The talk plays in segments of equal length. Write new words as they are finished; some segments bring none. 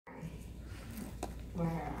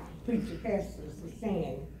preacher pastors are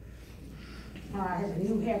saying, I have a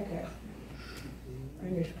new haircut,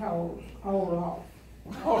 and it's called All Off.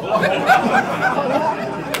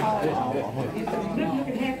 It's a good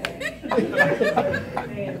looking haircut.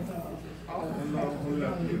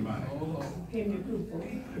 Henry Cooper,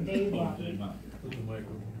 Dave Walker.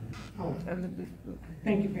 Oh,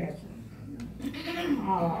 thank you, Pastor.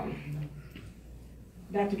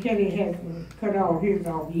 Dr. Kelly hasn't cut all his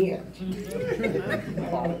off yet.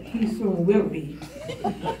 He soon will be.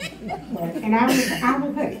 And I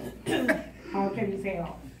will cut it. I'll cut his hair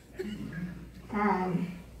off.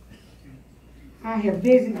 I have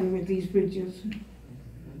visited with these preachers,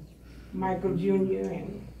 Michael Jr.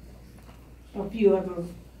 and a few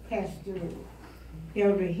others, Pastor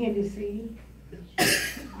Elder Hennessy.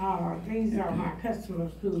 These are my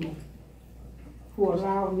customers who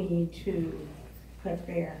allow me to cut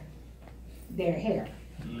their hair.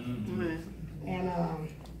 Mm-hmm. And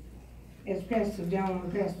as Pastor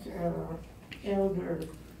John, Pastor Elder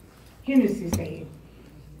Hennessy said,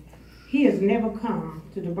 he has never come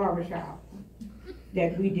to the barbershop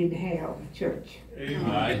that we didn't have church.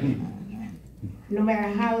 Amen. No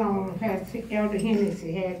matter how long Pastor Elder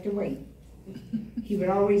Hennessy had to wait, he would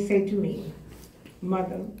always say to me,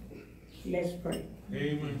 Mother, let's pray.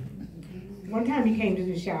 Amen. One time he came to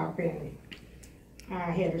the shop and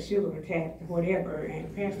I had a sugar attack or whatever,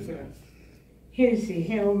 and Pastor Hennessy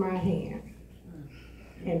held my hand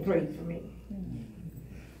and prayed for me.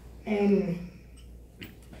 And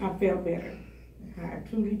I felt better. I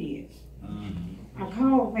truly did. I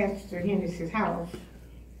called Pastor Hennessy's house,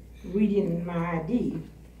 reading my ID,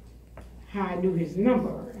 how I knew his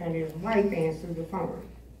number, and his wife answered the phone.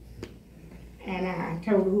 And I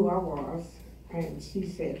told her who I was, and she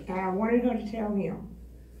said, I wanted her to tell him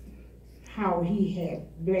how he had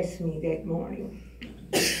blessed me that morning.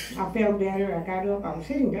 I felt better. I got up. I was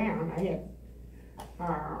sitting down. I had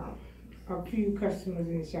a few customers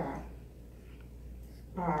in the shop.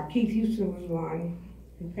 Keith Houston was one,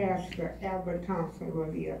 and Pastor Albert Thompson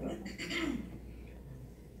was the other.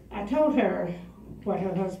 I told her what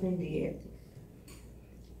her husband did,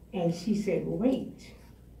 and she said, well, wait.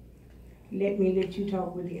 Let me let you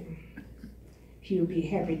talk with him. He'll be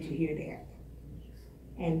happy to hear that.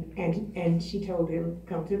 And she told him to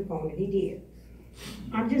come to the phone, and he did.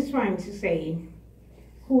 I'm just trying to say,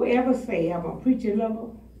 whoever say I'm a preacher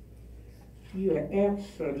lover, you are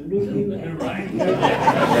absolutely right.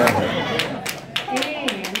 And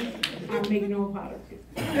I make no apology.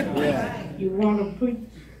 You want to preach?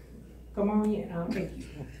 Come on in, I'll take you.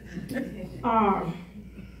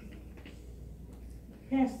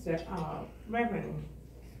 Pastor, Reverend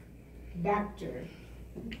Dr.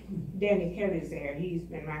 Danny Kelly's there. He's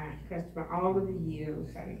been my customer all of the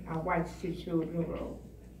years, and I watched his children grow.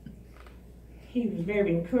 He was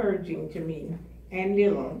very encouraging to me and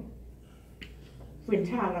Lila when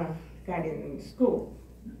Tyler got in school.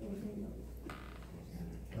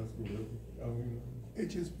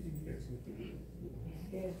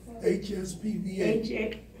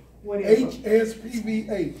 HSPVA. Whatever.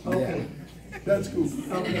 HSPVA. Okay. That's cool.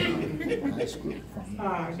 Okay.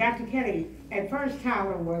 Dr. Kelly, at first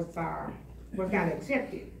Tyler was not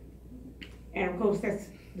accepted. And of course that's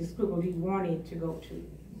the school he wanted to go to.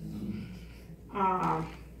 I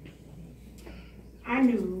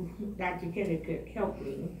knew Dr. Kelly could help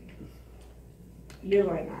me,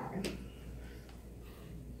 Lila and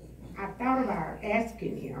I thought about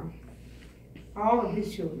asking him, all of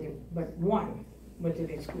his children, but one went to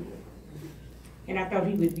that school. And I thought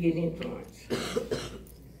he would be an influence.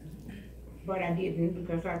 But I didn't,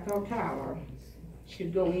 because I thought Tyler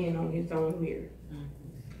should go in on his own merit.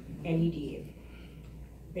 And he did.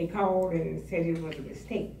 They called and said it was a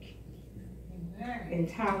mistake. And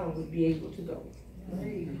Tyler would be able to go.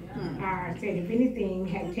 I said if anything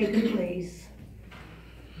had taken place,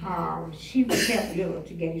 she would help Lila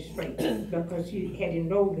to get it straight, because she had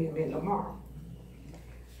enrolled him in Lamar.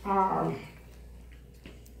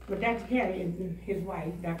 But Dr. Kelly and his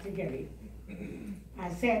wife, Dr. Kelly, I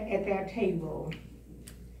sat at their table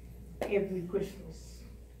every Christmas.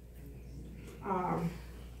 I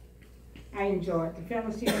enjoyed the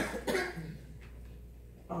fellowship.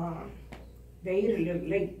 They ate a little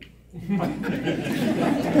late.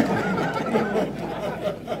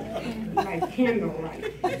 Like candlelight.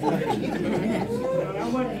 Well, I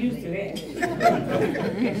wasn't used to that.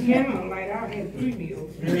 At candlelight, I had 3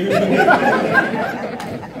 meals.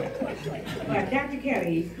 But Dr.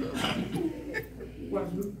 Kelly was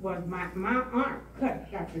my aunt cut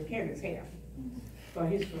Dr. Kelly's hair for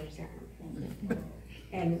his first time.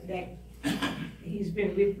 And that he's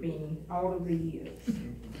been with me all of the years,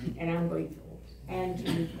 and I'm grateful.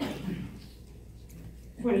 And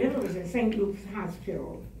when Little was in St. Luke's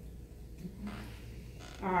Hospital,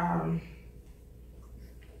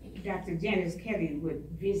 Dr. Janice Kelly would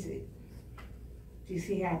visit to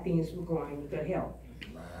see how things were going with her health.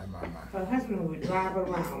 Her husband would drive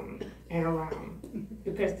around and around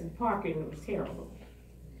because the parking was terrible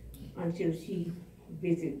until she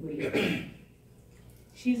visited with her.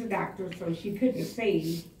 She's a doctor, so she couldn't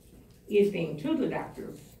say anything to the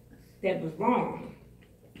doctors that was wrong,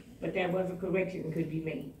 but there was a correction that could be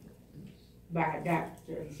made by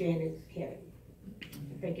Dr. Janice Kelly.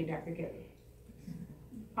 Thank you, Dr. Kelly.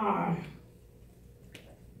 I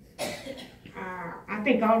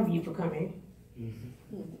thank all of you for coming.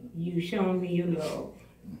 You've shown me your love,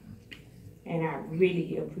 and I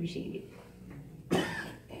really appreciate it.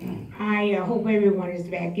 I hope everyone is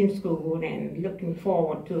back in school and looking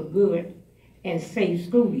forward to a good and safe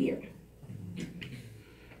school year.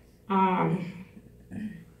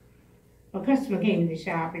 A customer came in the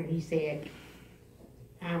shop and he said,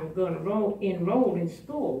 I'm going to enroll in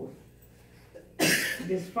school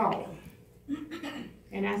this fall.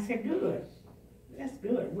 And I said, good, that's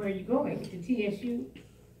good. Where are you going, to TSU?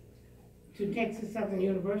 To Texas Southern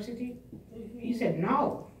University? He said,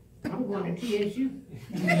 no, I'm going to TSU.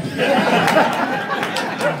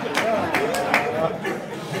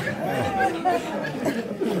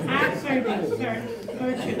 I certainly searched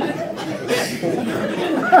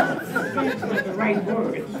for the right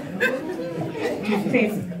words to say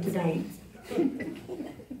tonight,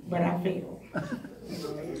 but I failed.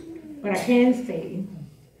 But I can say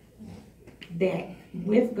that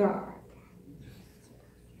with God,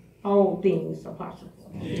 all things are possible.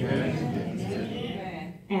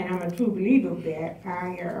 Amen. And I'm a true believer of that.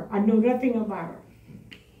 I knew nothing about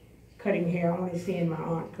cutting hair, only seeing my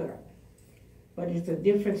aunt cut. But it's a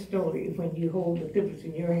different story when you hold the clippers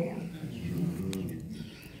in your hand.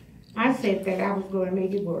 I said that I was going to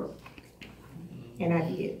make it work, and I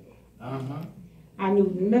did. I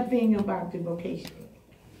knew nothing about the vocation,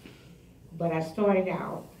 but I started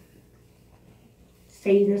out,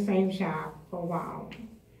 stayed in the same shop for a while,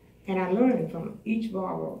 and I learned from each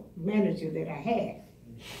barber manager that I had.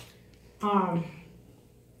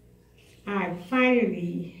 I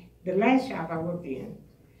finally, the last shop I worked in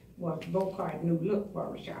was Bocart New Look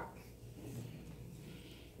Barbershop.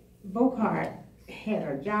 Bocart had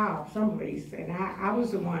a job someplace, and I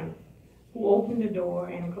was the one who opened the door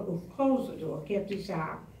and closed the door, kept the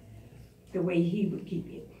shop the way he would keep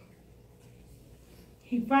it.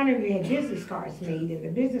 He finally had business cards made, and the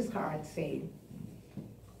business cards say,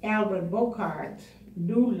 Albert Bocart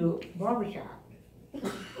New Look Barbershop,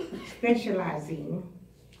 specializing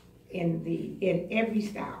in every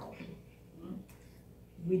style.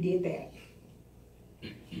 We did that.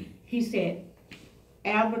 He said,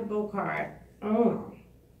 Albert Bocart, owner,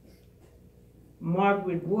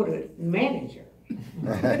 Margaret Woodard, manager.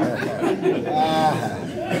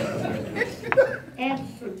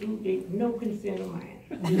 Absolutely no consent of mine.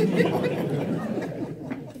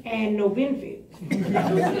 And no benefit.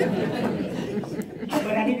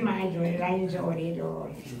 But I didn't mind doing it. I enjoyed it.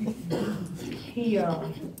 He,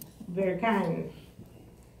 very kind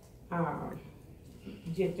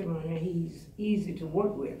gentleman, and he's easy to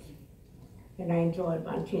work with. And I enjoyed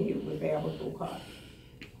my tenure with Albert Bocart.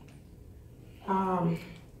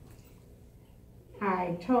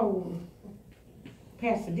 I told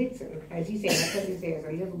Pastor Dixon, as he said, I told him as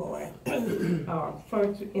a little boy,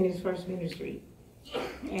 in his first ministry.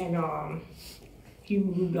 And he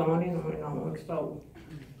moved on and on and on. So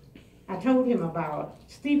I told him about,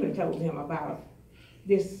 Stephen told him about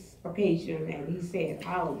this occasion, and he said,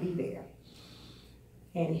 I'll be there.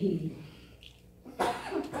 And he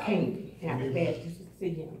came, and I was glad to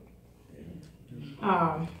see him.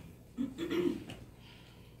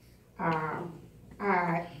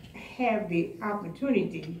 I have the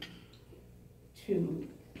opportunity to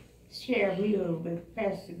share a meal with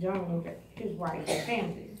Pastor Jones, his wife, and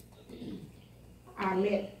family. I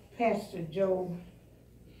met Pastor Joe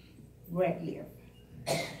Ratliff,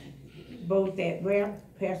 both at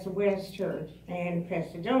Pastor West Church and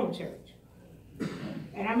Pastor Jones Church.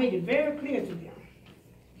 And I made it very clear to them,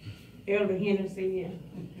 Elder Hennessy and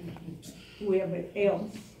whoever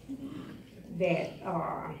else, that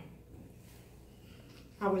I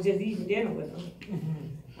was just eating dinner with them.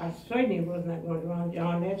 I certainly was not going to run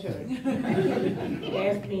John that church. They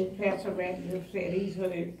asked me, Pastor Ratliff said he's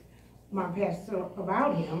heard my pastor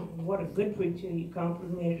about him, what a good preacher, he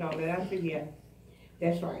complimented all that. I said, yeah,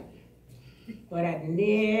 that's right. But I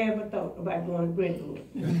never thought about going to Brentwood.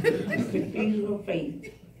 The Cathedral of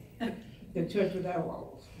Faith, the church without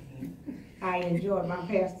walls. I enjoy my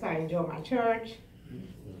pastor, I enjoy my church,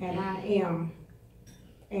 and I am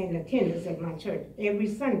in attendance at my church every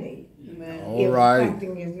Sunday. All if right.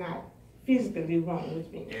 something is not physically wrong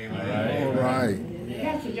with me. All right.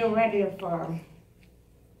 Pastor Joe Ratliff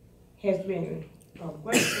has been a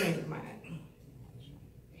great friend of mine.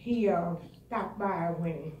 He stopped by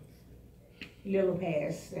when Lily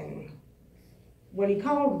passed, and when he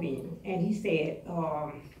called me and he said,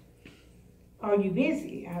 are you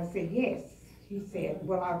busy? I said, yes. He said,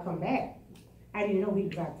 well, I'll come back. I didn't know he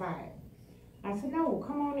was outside. I said, no,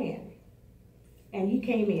 come on in. And he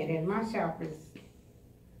came in, and my shop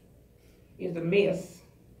is a mess.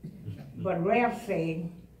 But Ralph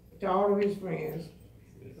said to all of his friends,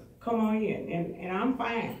 come on in, and I'm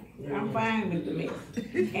fine. I'm fine with the mess,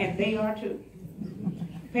 and they are too.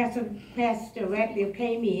 Pastor Ratliff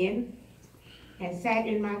came in and sat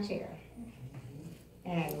in my chair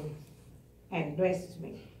and blessed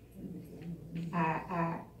me.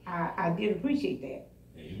 I did appreciate that.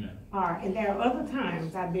 Amen. And there are other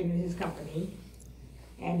times I've been in his company,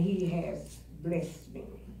 and he has blessed me.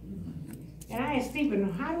 And I asked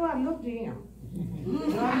Stephen, how do I look to him?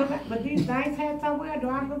 Do I look like, but these nice hats I wear, do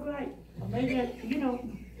I look like, maybe, you know?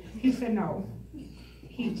 He said, no,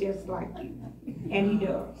 he's just like you, and he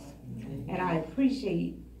does. And I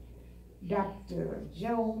appreciate Dr.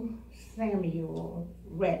 Joe Samuel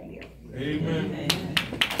Ratliff. Amen.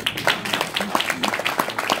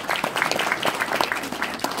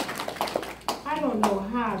 I don't know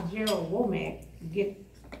how Gerald Womack gets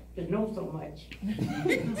to know so much,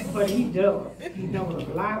 but he does. He knows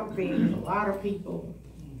a lot of things, a lot of people,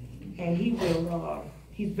 and he will,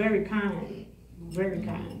 he's very kind, very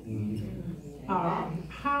kind.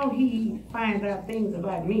 How he finds out things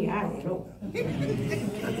about me, I don't know.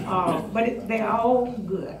 But they're all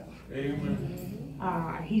good.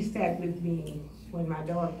 Amen. He sat with me when my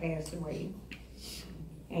daughter passed away,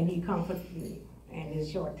 and he comforted me in his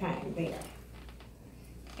short time there.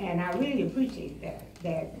 And I really appreciate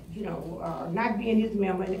that, you know, not being his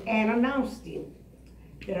member, and announced it,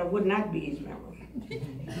 that I would not be his member.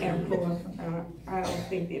 And of course, I don't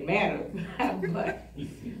think it mattered, but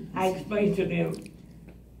I explained to them,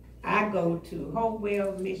 I go to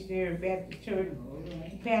Hopewell Missionary Baptist Church,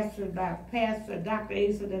 pastored by Pastor Dr.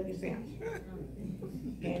 Asa W. Sampson.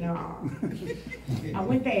 And I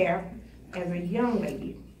went there as a young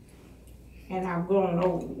lady, and I've grown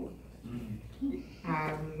old.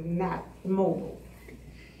 I'm not mobile,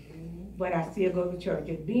 but I still go to church.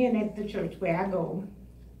 And being at the church where I go,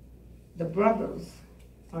 the brothers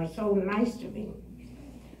are so nice to me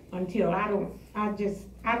until I don't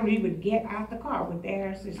even get out the car with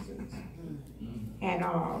their assistance. And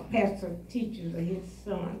pastor teaches his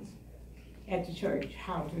sons at the church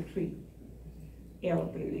how to treat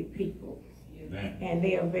elderly people. Amen. And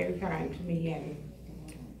they are very kind to me. And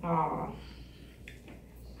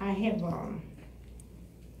I have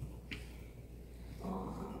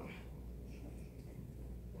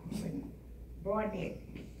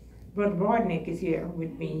Brother Bardnick is here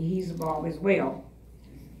with me. He's involved as well.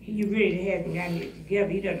 He really hasn't gotten it together.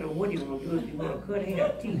 He doesn't know what he wants to do. If he want to cut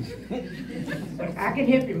hair, teach. But I can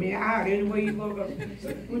help him out any way you want to go.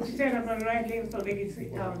 Would you stand up on the right leg so they can see,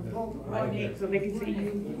 Bardnick, so they can see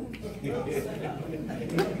you?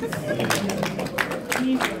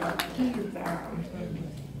 He's a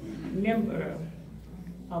member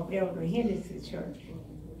of Elder Hennessy's church.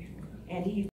 And he